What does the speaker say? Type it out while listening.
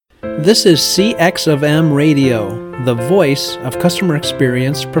This is CX of M Radio, the voice of customer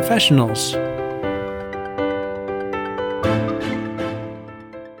experience professionals.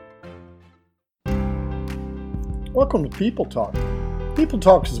 Welcome to People Talk. People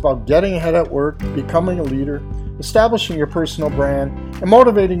Talk is about getting ahead at work, becoming a leader, establishing your personal brand, and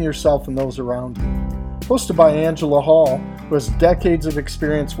motivating yourself and those around you. Hosted by Angela Hall, who has decades of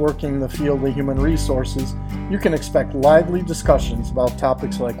experience working in the field of human resources, you can expect lively discussions about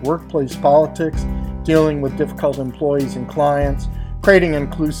topics like workplace politics, dealing with difficult employees and clients, creating an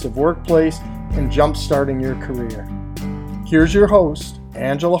inclusive workplace, and jump-starting your career. Here's your host,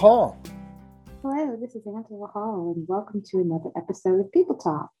 Angela Hall. Hello, this is Angela Hall, and welcome to another episode of People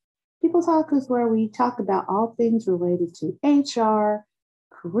Talk. People Talk is where we talk about all things related to HR,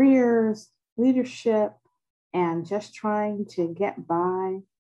 careers, leadership, and just trying to get by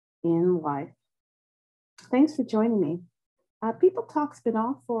in life. Thanks for joining me. People Talk's been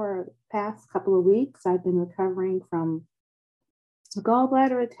off for the past couple of weeks. I've been recovering from a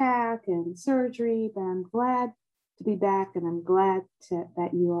gallbladder attack and surgery, but I'm glad to be back, and I'm glad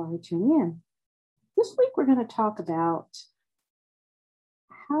that you are tuning in. This week, we're going to talk about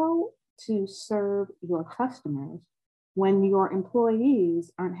how to serve your customers when your employees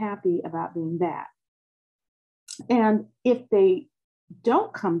aren't happy about being back. And if they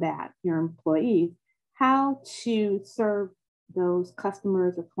don't come back, your employees, how to serve those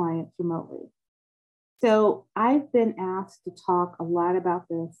customers or clients remotely. So I've been asked to talk a lot about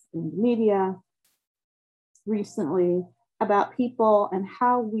this in the media recently, about people and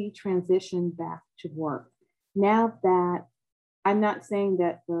how we transition back to work. Now that I'm not saying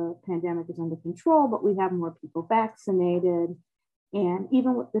that the pandemic is under control, but we have more people vaccinated. And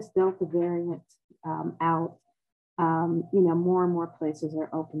even with this Delta variant out, more and more places are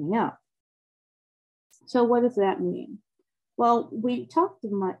opening up. So what does that mean? Well, we talked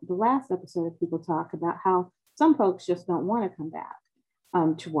in the last episode of People Talk about how some folks just don't want to come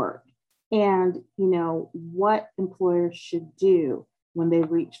back to work. And, what employers should do when they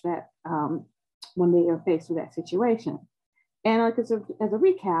reach that, when they are faced with that situation. And like as a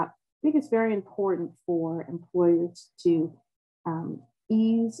recap, I think it's very important for employers to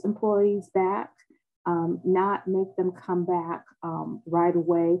ease employees back, not make them come back right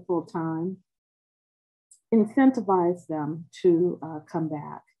away full time, incentivize them to come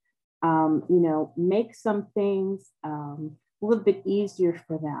back, make some things a little bit easier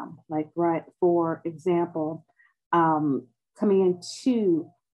for them. Like, right, for example, coming in 2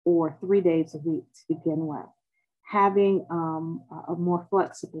 or 3 days a week to begin with, having a more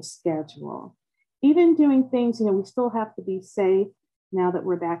flexible schedule, even doing things, we still have to be safe now that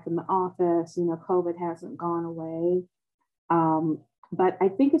we're back in the office. COVID hasn't gone away. But I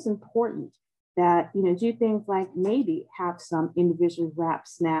think it's important that, do things like maybe have some individual wrapped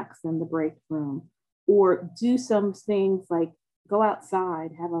snacks in the break room, or do some things like go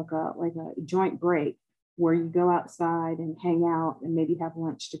outside, have like a joint break where you go outside and hang out and maybe have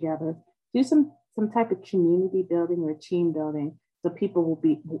lunch together. Do some type of community building or team building, so people will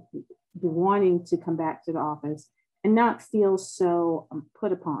be wanting to come back to the office and not feel so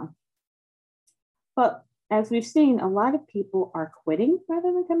put upon. But as we've seen, a lot of people are quitting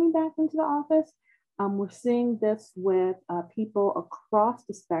rather than coming back into the office. We're seeing this with people across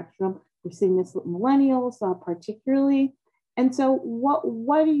the spectrum. We're seeing this with millennials particularly. And so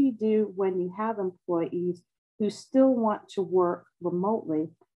what do you do when you have employees who still want to work remotely,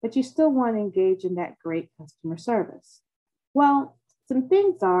 but you still want to engage in that great customer service? Well, some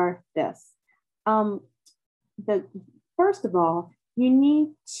things are this. First of all, you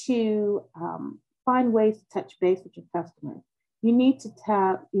need to find ways to touch base with your customers. You need to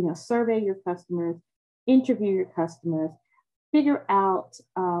survey your customers, interview your customers, figure out,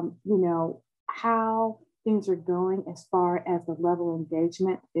 how things are going as far as the level of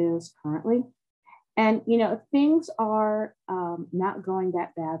engagement is currently. And, if things are not going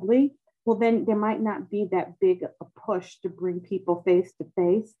that badly, well, then there might not be that big a push to bring people face to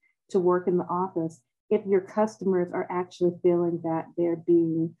face to work in the office if your customers are actually feeling that they're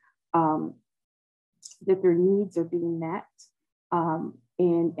being, that their needs are being met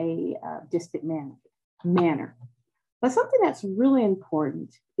in a distant manner. But something that's really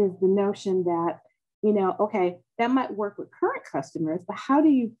important is the notion that, okay, that might work with current customers, but how do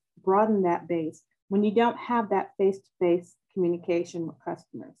you broaden that base when you don't have that face-to-face communication with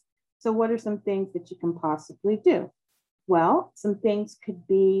customers? So what are some things that you can possibly do? Well, some things could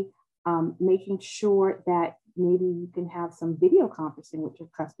be making sure that maybe you can have some video conferencing with your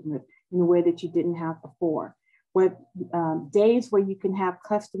customers in a way that you didn't have before. With days where you can have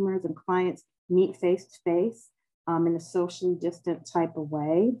customers and clients meet face to face in a socially distant type of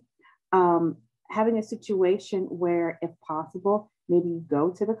way. Having a situation where, if possible, maybe you go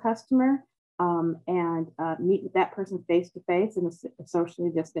to the customer and meet with that person face to face in a socially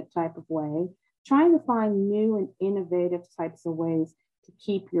distant type of way, trying to find new and innovative types of ways to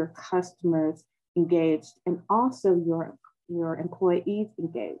keep your customers engaged and also your employees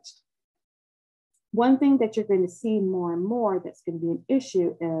engaged. One thing that you're going to see more and more that's going to be an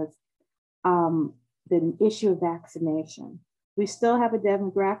issue is the issue of vaccination. We still have a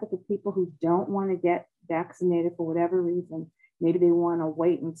demographic of people who don't want to get vaccinated for whatever reason. Maybe they want to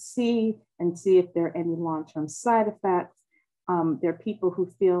wait and see if there are any long-term side effects. There are people who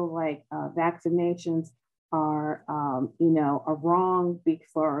feel like vaccinations are, are wrong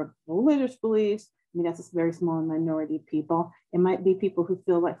for religious beliefs. I mean, that's a very small minority of people. It might be people who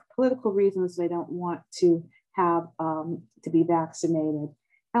feel like for political reasons they don't want to have to be vaccinated.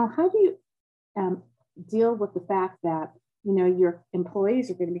 Now, how do you deal with the fact that your employees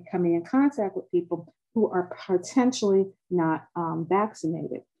are going to be coming in contact with people who are potentially not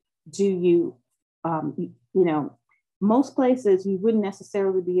vaccinated? Do you, most places you wouldn't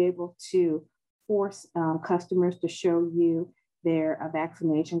necessarily be able to force customers to show you their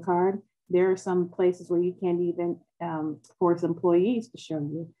vaccination card. There are some places where you can't even force employees to show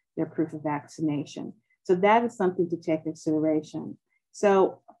you their proof of vaccination. So that is something to take into consideration.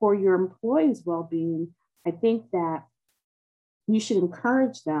 So for your employees' well-being, I think that you should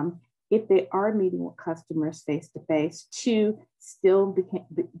encourage them, if they are meeting with customers face-to-face, to still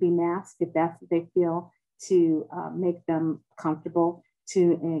be masked if that's what they feel, to make them comfortable,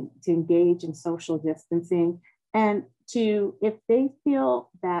 to engage in social distancing, and to, if they feel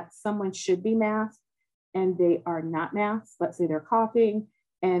that someone should be masked and they are not masked, let's say they're coughing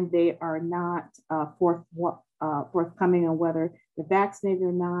and they are not forthcoming on whether they're vaccinated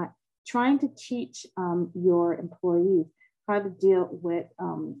or not, trying to teach your employees how to deal with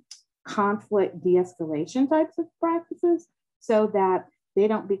conflict de-escalation types of practices so that they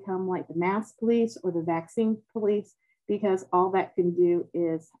don't become like the mask police or the vaccine police, because all that can do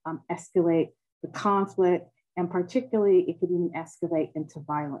is escalate the conflict, and particularly it could even escalate into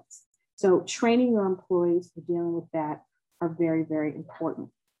violence. So training your employees for dealing with that are very, very important.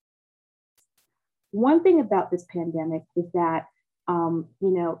 One thing about this pandemic is that,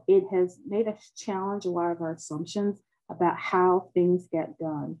 it has made us challenge a lot of our assumptions about how things get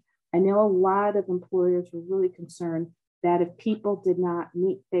done. I know a lot of employers were really concerned that if people did not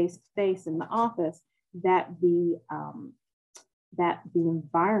meet face-to-face in the office, that the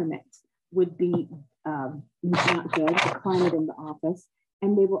environment would be not good, the climate in the office.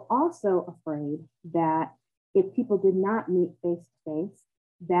 And they were also afraid that if people did not meet face-to-face,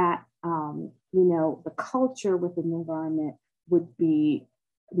 that the culture within the environment would be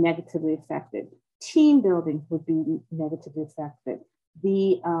negatively affected. Team building would be negatively affected.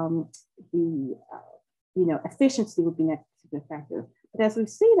 The efficiency would be negatively affected. But as we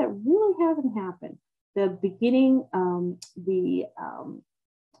see, that really hasn't happened. The beginning, the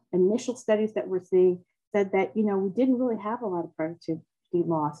initial studies that we're seeing said that, we didn't really have a lot of productivity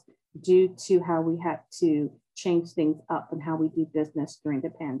loss due to how we had to change things up and how we do business during the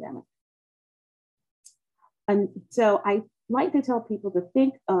pandemic. And so I like to tell people to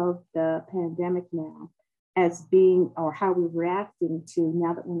think of the pandemic now as being, or how we're reacting to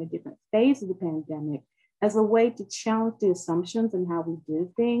now that we're in a different phase of the pandemic, as a way to challenge the assumptions and how we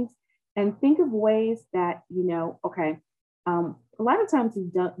do things, and think of ways that, a lot of times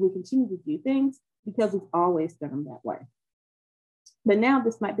we continue to do things because we've always done them that way. But now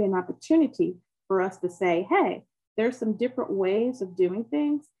this might be an opportunity for us to say, hey, there's some different ways of doing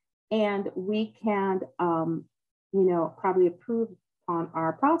things, and we can, probably improve on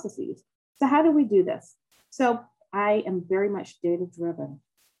our processes. So how do we do this? So I am very much data-driven.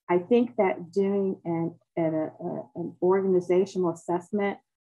 I think that doing an organizational assessment,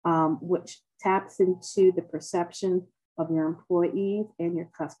 which taps into the perception of your employees and your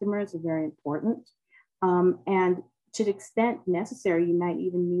customers, is very important. And to the extent necessary, you might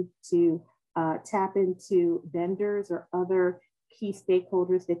even need to tap into vendors or other key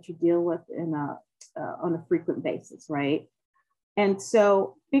stakeholders that you deal with on a frequent basis, right? And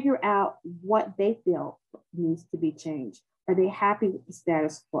so figure out what they feel needs to be changed. Are they happy with the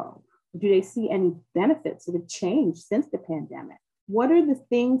status quo? Do they see any benefits that have changed since the pandemic? What are the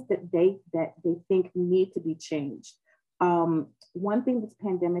things that they think need to be changed? One thing this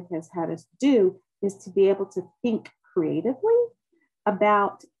pandemic has had us do is to be able to think creatively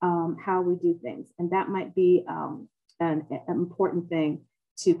about how we do things. And that might be an important thing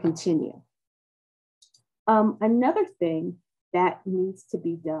to continue. Another thing that needs to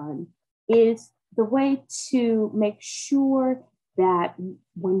be done is the way to make sure that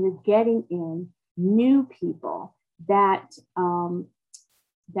when you're getting in new people, that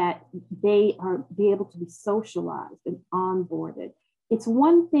that they are be able to be socialized and onboarded. It's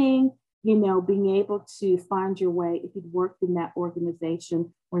one thing, being able to find your way if you've worked in that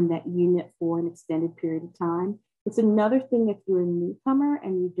organization or in that unit for an extended period of time. It's another thing if you're a newcomer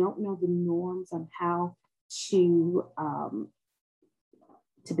and you don't know the norms on how to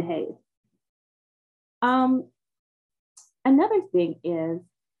behave. Another thing is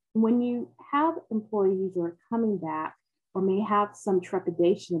when you have employees who are coming back or may have some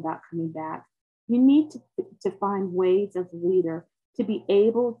trepidation about coming back, you need to find ways as a leader to be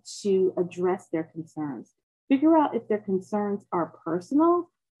able to address their concerns. Figure out if their concerns are personal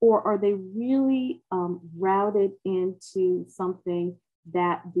or are they really routed into something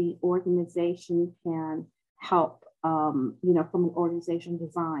that the organization can help, from an organization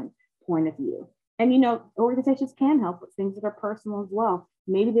design point of view. And, organizations can help with things that are personal as well.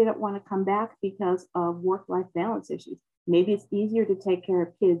 Maybe they don't want to come back because of work-life balance issues. Maybe it's easier to take care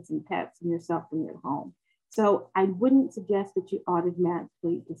of kids and pets and yourself when you're home. So I wouldn't suggest that you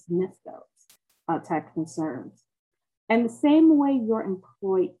automatically dismiss those type of concerns. And the same way your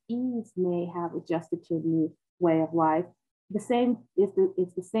employees may have adjusted to a new way of life, it's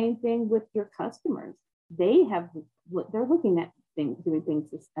the same thing with your customers. They're looking at things, doing things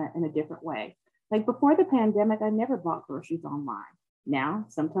in a different way. Like before the pandemic, I never bought groceries online. Now,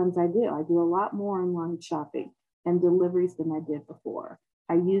 sometimes I do. I do a lot more online shopping and deliveries than I did before.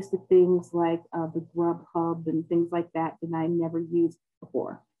 I use the things like the Grubhub and things like that I never used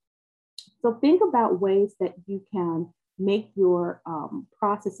before. So think about ways that you can make your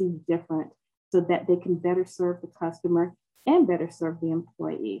processes different so that they can better serve the customer and better serve the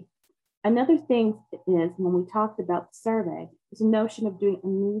employee. Another thing is when we talked about the survey, there's a notion of doing a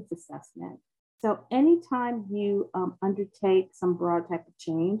needs assessment. So anytime you undertake some broad type of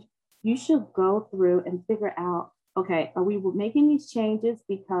change, you should go through and figure out, okay, are we making these changes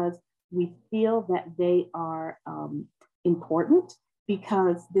because we feel that they are important,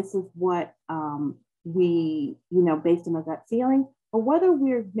 because this is what we, based on our gut feeling, or whether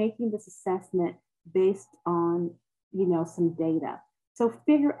we're making this assessment based on, some data. So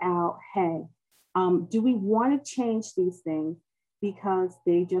figure out, hey, do we want to change these things because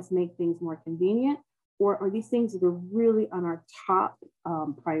they just make things more convenient? Or are these things that are really on our top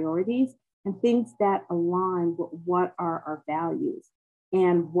priorities and things that align with what are our values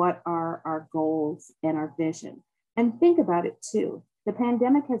and what are our goals and our vision? And think about it too. The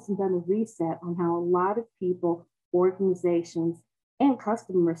pandemic has done a reset on how a lot of people, organizations, and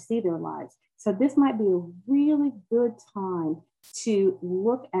customers see their lives. So this might be a really good time to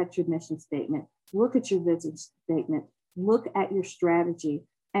look at your mission statement, look at your vision statement, look at your strategy,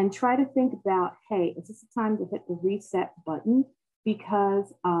 and try to think about, hey, is this a time to hit the reset button?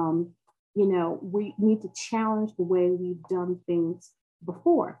 Because, we need to challenge the way we've done things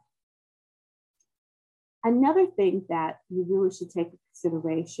before. Another thing that you really should take into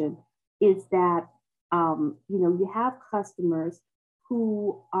consideration is that, you have customers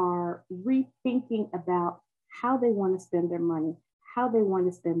who are rethinking about how they want to spend their money, how they want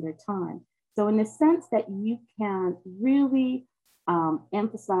to spend their time. So in the sense that you can really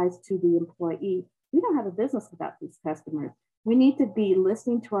emphasize to the employee, we don't have a business without these customers. We need to be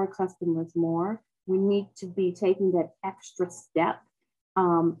listening to our customers more. We need to be taking that extra step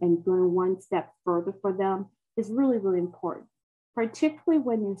and going one step further for them is really, really important, particularly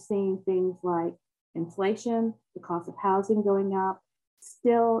when you're seeing things like inflation, the cost of housing going up.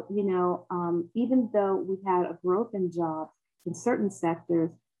 Still, even though we've had a growth in jobs in certain sectors,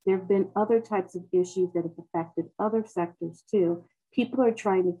 there have been other types of issues that have affected other sectors too. People are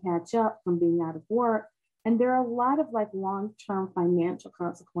trying to catch up from being out of work. And there are a lot of long-term financial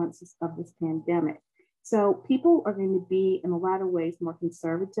consequences of this pandemic. So people are going to be in a lot of ways more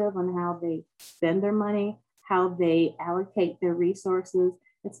conservative on how they spend their money, how they allocate their resources,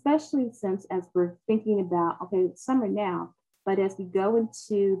 especially since as we're thinking about, okay, it's summer now, but as we go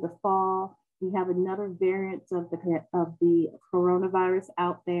into the fall, we have another variant of the coronavirus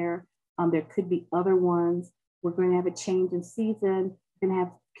out there. There could be other ones. We're going to have a change in season. We're going to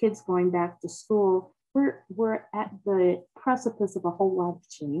have kids going back to school. We're at the precipice of a whole lot of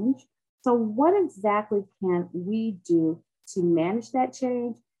change. So what exactly can we do to manage that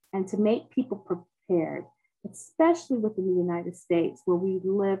change and to make people prepared, especially within the United States, where we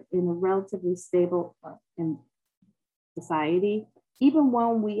live in a relatively stable society? Even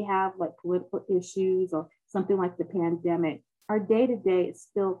when we have political issues or something like the pandemic, our day-to-day is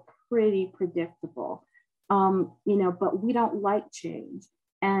still pretty predictable, but we don't like change.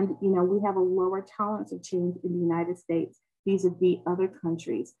 And, we have a lower tolerance of change in the United States vis-a-vis other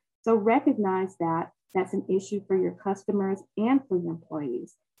countries. So recognize that that's an issue for your customers and for your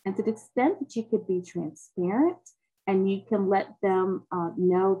employees. And to the extent that you could be transparent and you can let them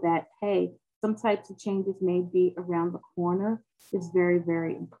know that, hey, some types of changes may be around the corner is very,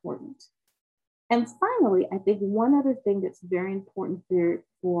 very important. And finally, I think one other thing that's very important for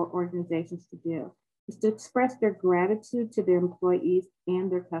organizations to do is to express their gratitude to their employees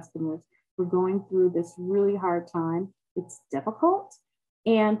and their customers for going through this really hard time. It's difficult.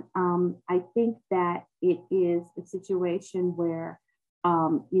 And I think that it is a situation where,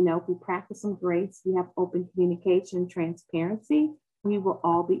 if we practice some grace, we have open communication, transparency, we will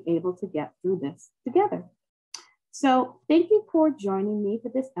all be able to get through this together. So thank you for joining me for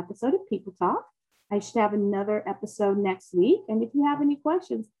this episode of People Talk. I should have another episode next week. And if you have any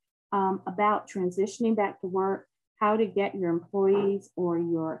questions about transitioning back to work, how to get your employees or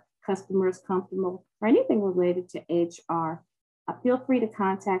your customers comfortable, or anything related to HR, feel free to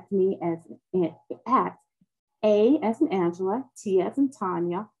contact me at A as in Angela, T as in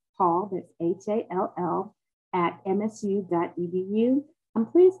Tanya, Hall, that's HALL, at msu.edu.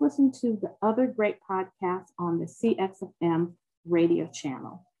 And please listen to the other great podcasts on the CXFM radio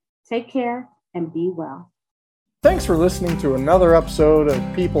channel. Take care and be well. Thanks for listening to another episode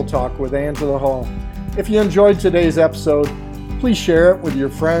of People Talk with Angela Hall. If you enjoyed today's episode, please share it with your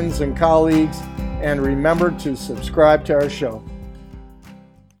friends and colleagues, and remember to subscribe to our show.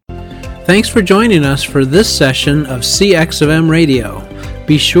 Thanks for joining us for this session of CXFM Radio.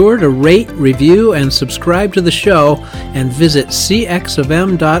 Be sure to rate, review, and subscribe to the show, and visit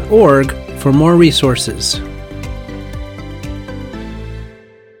cxfm.org for more resources.